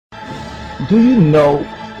Do you know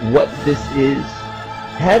what this is?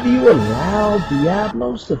 Have you allowed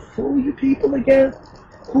Diablos to fool you people again?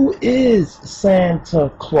 Who is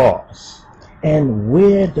Santa Claus? And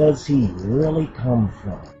where does he really come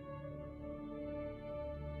from?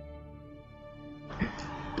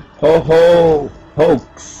 Ho ho,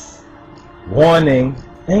 hoax. Warning,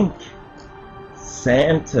 think.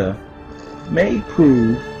 Santa may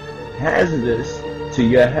prove hazardous to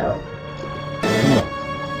your health. Come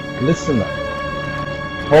on, listen up.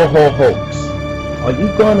 Ho ho, hoax. Are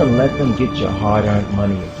you gonna let them get your hard-earned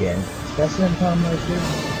money again, especially in a time like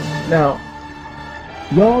this? Now,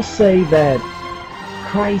 y'all say that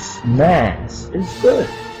Christ's Mass is good.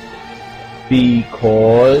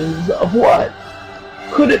 Because of what?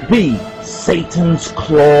 Could it be Satan's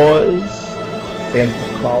claws?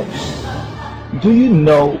 Santa Claus? Do you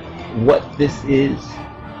know what this is?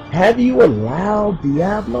 Have you allowed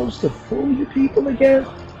Diablos to fool you people again?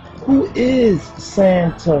 Who is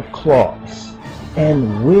Santa Claus?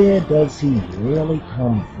 And where does he really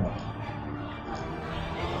come from?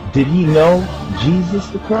 Did he know Jesus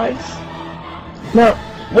the Christ? Now,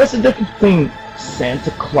 what's the difference between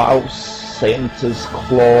Santa Claus, Santa's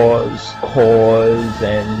claws, cause,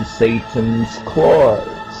 and Satan's claws?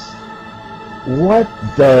 What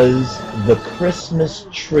does the Christmas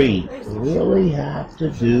tree really have to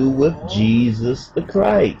do with Jesus the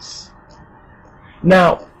Christ?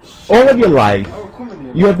 Now, all of your life,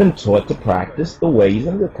 you have been taught to practice the ways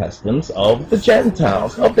and the customs of the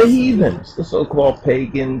Gentiles, of the heathens, the so-called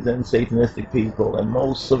pagans and Satanistic people, and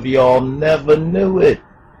most of y'all never knew it.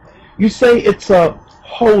 You say it's a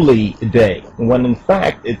holy day, when in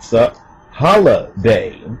fact it's a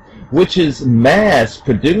holiday, which is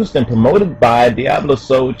mass-produced and promoted by Diablo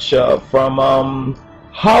Soch from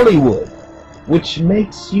Hollywood, which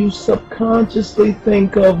makes you subconsciously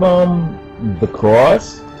think of the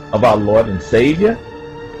cross of our Lord and Savior.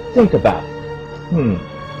 Think about it.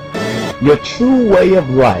 Your true way of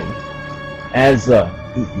life as a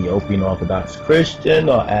Ethiopian Orthodox Christian,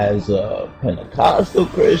 or as a Pentecostal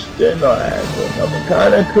Christian, or as another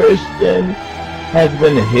kind of Christian, has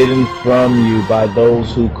been hidden from you by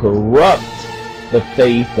those who corrupt the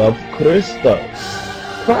faith of Christ,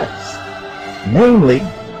 namely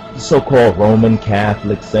the so-called Roman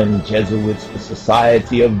Catholics and Jesuits, the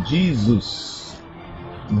Society of Jesus.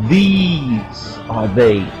 These are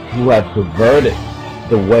they who have perverted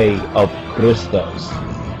the way of Christos,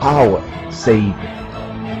 our Savior.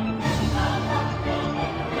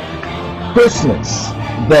 Christmas,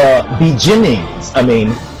 the beginnings.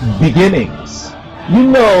 You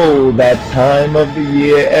know that time of the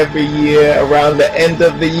year, every year, around the end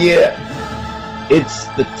of the year. It's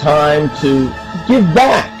the time to give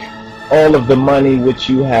back all of the money which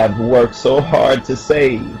you have worked so hard to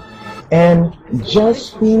save. And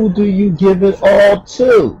just who do you give it all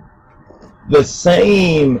to? The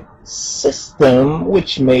same system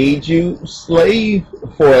which made you slave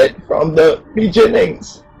for it from the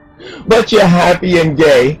beginnings. But you're happy and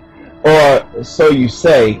gay, or so you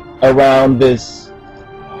say, around this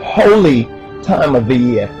holy time of the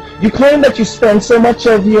year. You claim that you spend so much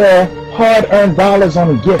of your hard-earned dollars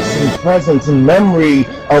on gifts and presents in memory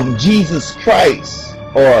of Jesus Christ,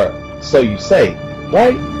 or so you say,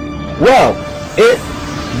 right? Well, if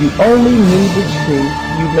you only knew the truth,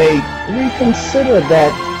 you may reconsider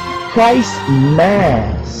that Christ's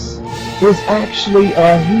Mass is actually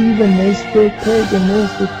a heathenistic,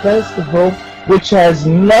 paganistic festival which has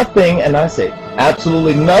nothing, and I say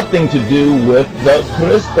absolutely nothing, to do with the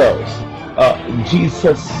Christos,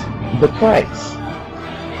 Jesus the Christ.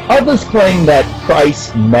 Others claim that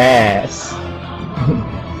Christ's Mass,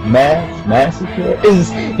 massacre,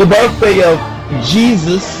 is the birthday of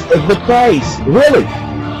Jesus the Christ. Really?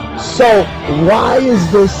 So why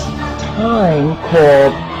is this time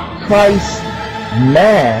called Christ's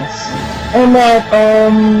Mass and not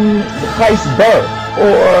Christ's birth,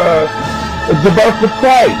 or the birth of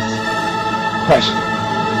Christ? Question.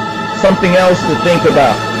 Something else to think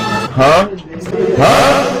about. Huh?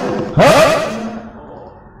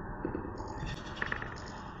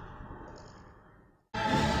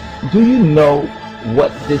 Do you know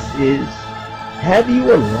what this is? Have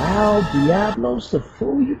you allowed Diablos to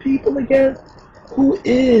fool you people again? Who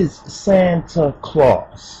is Santa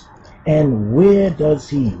Claus? And where does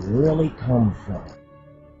he really come from?